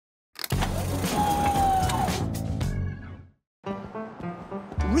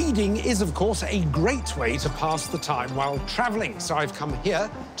Reading is, of course, a great way to pass the time while travelling. So I've come here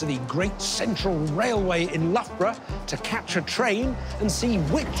to the Great Central Railway in Loughborough to catch a train and see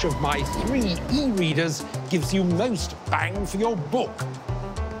which of my 3 e-readers gives you most bang for your book.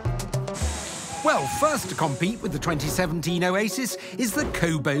 Well, first to compete with the 2017 Oasis is the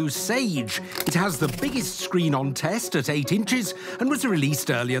Kobo Sage. It has the biggest screen on test at 8 inches and was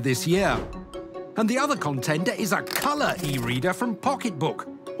released earlier this year. And the other contender is a colour e-reader from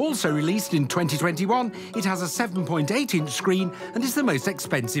PocketBook. Also released in 2021, it has a 7.8-inch screen and is the most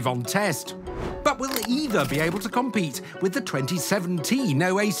expensive on test. But will either be able to compete with the 2017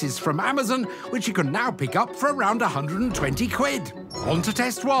 Oasis from Amazon, which you can now pick up for around 120 quid? On to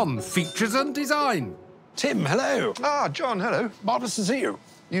test 1, features and design. Tim, hello. Ah, John, hello. Marvellous to see you.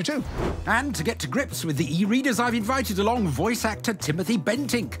 You too. And to get to grips with the e-readers, I've invited along voice actor Timothy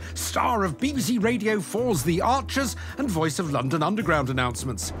Bentinck, star of BBC Radio 4's The Archers and voice of London Underground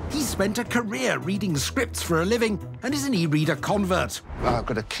announcements. He's spent a career reading scripts for a living and is an e-reader convert. I've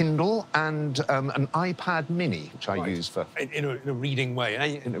got a Kindle and an iPad mini, which I use for... In a reading way,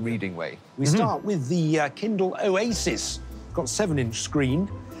 eh? In a reading way. We start with the Kindle Oasis. It's got a 7-inch screen.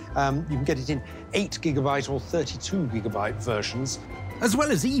 You can get it in 8GB or 32GB versions. As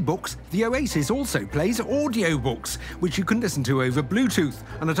well as e-books, the Oasis also plays audiobooks, which you can listen to over Bluetooth.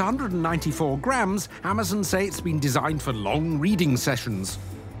 And at 194 grams, Amazon say it's been designed for long reading sessions.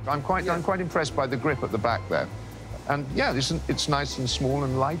 I'm quite impressed by the grip at the back there. And yeah, it's nice and small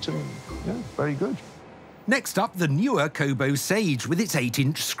and light and yeah, very good. Next up, the newer Kobo Sage with its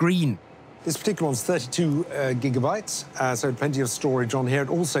 8-inch screen. This particular one's 32 gigabytes, so plenty of storage on here. It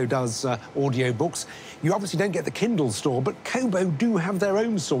also does audiobooks. You obviously don't get the Kindle store, but Kobo do have their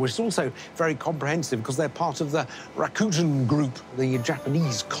own store, which is also very comprehensive because they're part of the Rakuten Group, the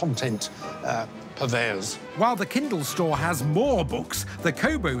Japanese content purveyors. While the Kindle store has more books, the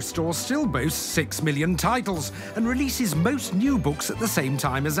Kobo store still boasts 6 million titles and releases most new books at the same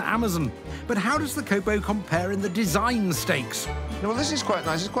time as Amazon. But how does the Kobo compare in the design stakes? Well, this is quite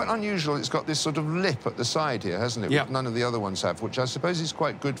nice. It's quite unusual. It's got this sort of lip at the side here, hasn't it? Yeah. Which none of the other ones have, which I suppose is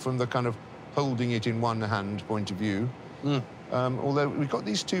quite good from the kind of holding it in one hand point of view. Although we've got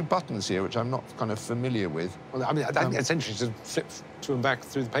these 2 buttons here, which I'm not kind of familiar with. Well, I mean, I think essentially to flip to and back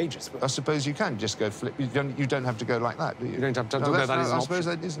through the pages. But I suppose you can just go flip. You don't have to go like that, do you? You don't have to. No, That is an I option. suppose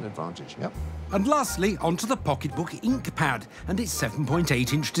that is an advantage, yep. And lastly, onto the PocketBook InkPad and its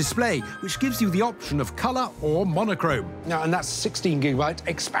 7.8-inch display, which gives you the option of colour or monochrome. Now, and that's 16 gigabyte,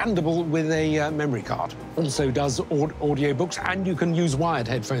 expandable with a memory card. Also does audiobooks, and you can use wired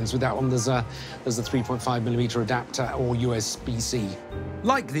headphones with that one. There's a 3.5mm adapter or USB-C.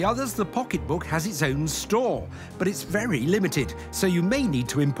 Like the others, the PocketBook has its own store, but it's very limited, so you may need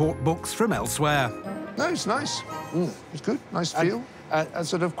to import books from elsewhere. No, it's nice. It's good, nice feel.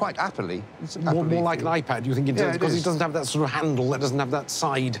 Sort of quite Appley. It's More like an iPad, you think, because it it doesn't have that sort of handle, that doesn't have that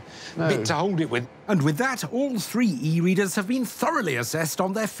side bit to hold it with. And with that, all 3 e-readers have been thoroughly assessed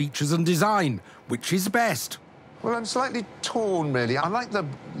on their features and design. Which is best? Well, I'm slightly torn, really. I like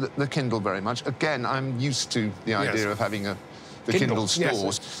the Kindle very much. Again, I'm used to the idea of having the Kindle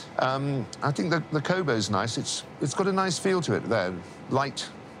stores. Yes. I think that the Kobo's nice. It's got a nice feel to it there. Light,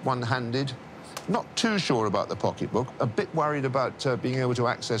 one-handed. Not too sure about the PocketBook. A bit worried about being able to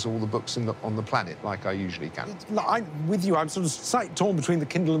access all the books on the planet like I usually can. I'm with you. I'm sort of slightly torn between the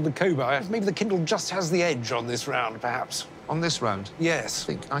Kindle and the Kobo. Maybe the Kindle just has the edge on this round, perhaps. On this round? Yes.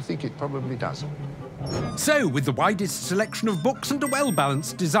 I think it probably does. So, with the widest selection of books and a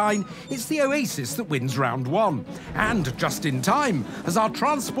well-balanced design, it's the Oasis that wins round 1. And just in time, as our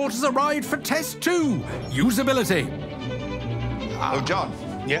transport has arrived for test 2, usability. Oh, John.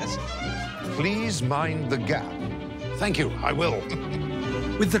 Yes. Please mind the gap. Thank you, I will.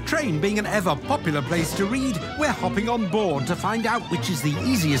 With the train being an ever-popular place to read, we're hopping on board to find out which is the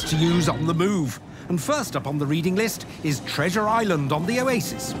easiest to use on the move. And first up on the reading list is Treasure Island on the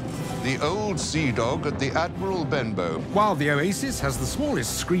Oasis. The old sea dog at the Admiral Benbow. While the Oasis has the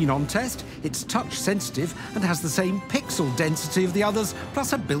smallest screen on test, it's touch-sensitive and has the same pixel density of the others,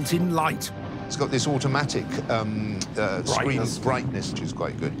 plus a built-in light. It's got this automatic screen brightness, which is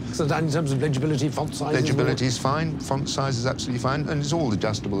quite good. So that in terms of legibility, font size? Legibility is fine, font size is absolutely fine, and it's all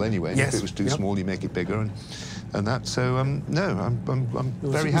adjustable anyway. Yes. If it was too small, you make it bigger and that. So, no, I'm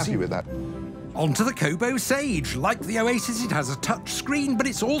very happy with that. On to the Kobo Sage. Like the Oasis, it has a touch screen, but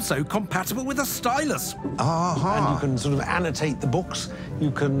it's also compatible with a stylus. And you can sort of annotate the books.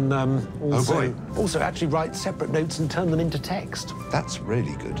 You can also actually write separate notes and turn them into text. That's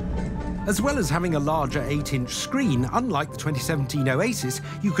really good. As well as having a larger 8-inch screen, unlike the 2017 Oasis,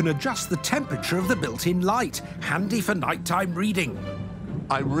 you can adjust the temperature of the built-in light, handy for nighttime reading.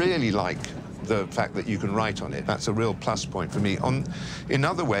 I really like the fact that you can write on it. That's a real plus point for me. In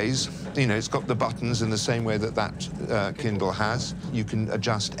other ways, you know, it's got the buttons in the same way that Kindle has. You can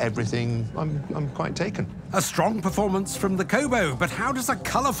adjust everything. I'm quite taken. A strong performance from the Kobo, but how does a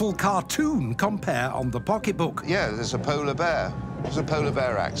colourful cartoon compare on the PocketBook? Yeah, there's a polar bear. What does a polar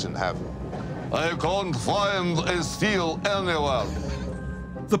bear accent have? I can't find a seal anywhere.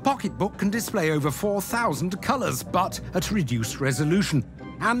 The PocketBook can display over 4,000 colours, but at reduced resolution.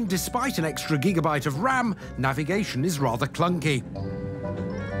 And despite an extra gigabyte of RAM, navigation is rather clunky.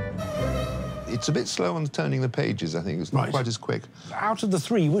 It's a bit slow on turning the pages, I think. It's not quite as quick. Out of the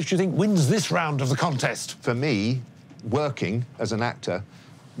three, which do you think wins this round of the contest? For me, working as an actor,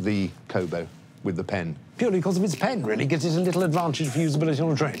 the Kobo with the pen. Purely because of its pen, really, gives it a little advantage for usability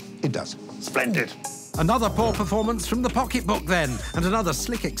on a train. It does. Splendid. Another poor performance from the PocketBook then, and another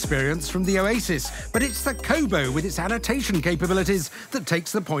slick experience from the Oasis. But it's the Kobo with its annotation capabilities that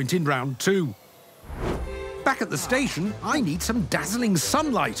takes the point in round 2. Back at the station, I need some dazzling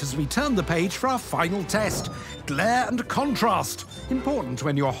sunlight as we turn the page for our final test. Glare and contrast. Important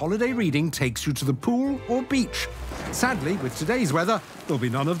when your holiday reading takes you to the pool or beach. Sadly, with today's weather, there'll be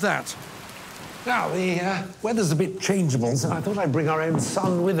none of that. Now, the weather's a bit changeable, so I thought I'd bring our own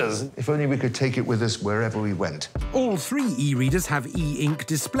sun with us. If only we could take it with us wherever we went. All 3 e-readers have e-ink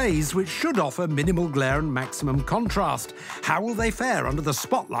displays, which should offer minimal glare and maximum contrast. How will they fare under the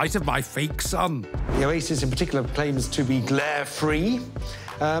spotlight of my fake sun? The Oasis in particular claims to be glare-free.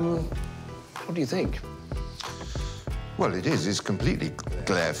 What do you think? Well, it is. It's completely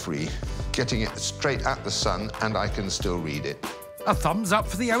glare-free. Getting it straight at the sun, and I can still read it. A thumbs up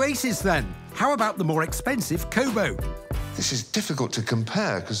for the Oasis, then. How about the more expensive Kobo? This is difficult to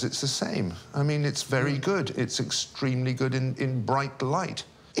compare because it's the same. I mean, it's very good. It's extremely good in bright light.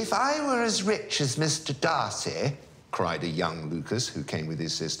 If I were as rich as Mr. Darcy, cried a young Lucas who came with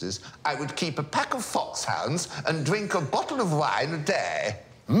his sisters, I would keep a pack of foxhounds and drink a bottle of wine a day.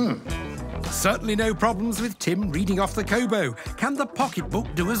 Certainly no problems with Tim reading off the Kobo. Can the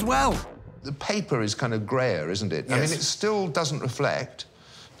PocketBook do as well? The paper is kind of grayer, isn't it? Yes. I mean, it still doesn't reflect.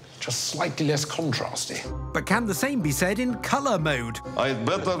 Just slightly less contrasty. But can the same be said in colour mode? I'd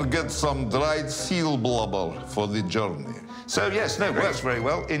better get some dried seal blubber for the journey. So, yes, no, it works very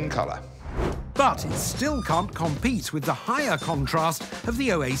well in colour. But it still can't compete with the higher contrast of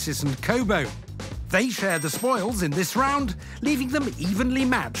the Oasis and Kobo. They share the spoils in this round, leaving them evenly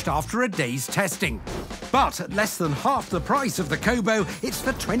matched after a day's testing. But at less than half the price of the Kobo, it's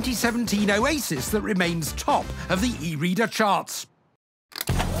the 2017 Oasis that remains top of the e-reader charts.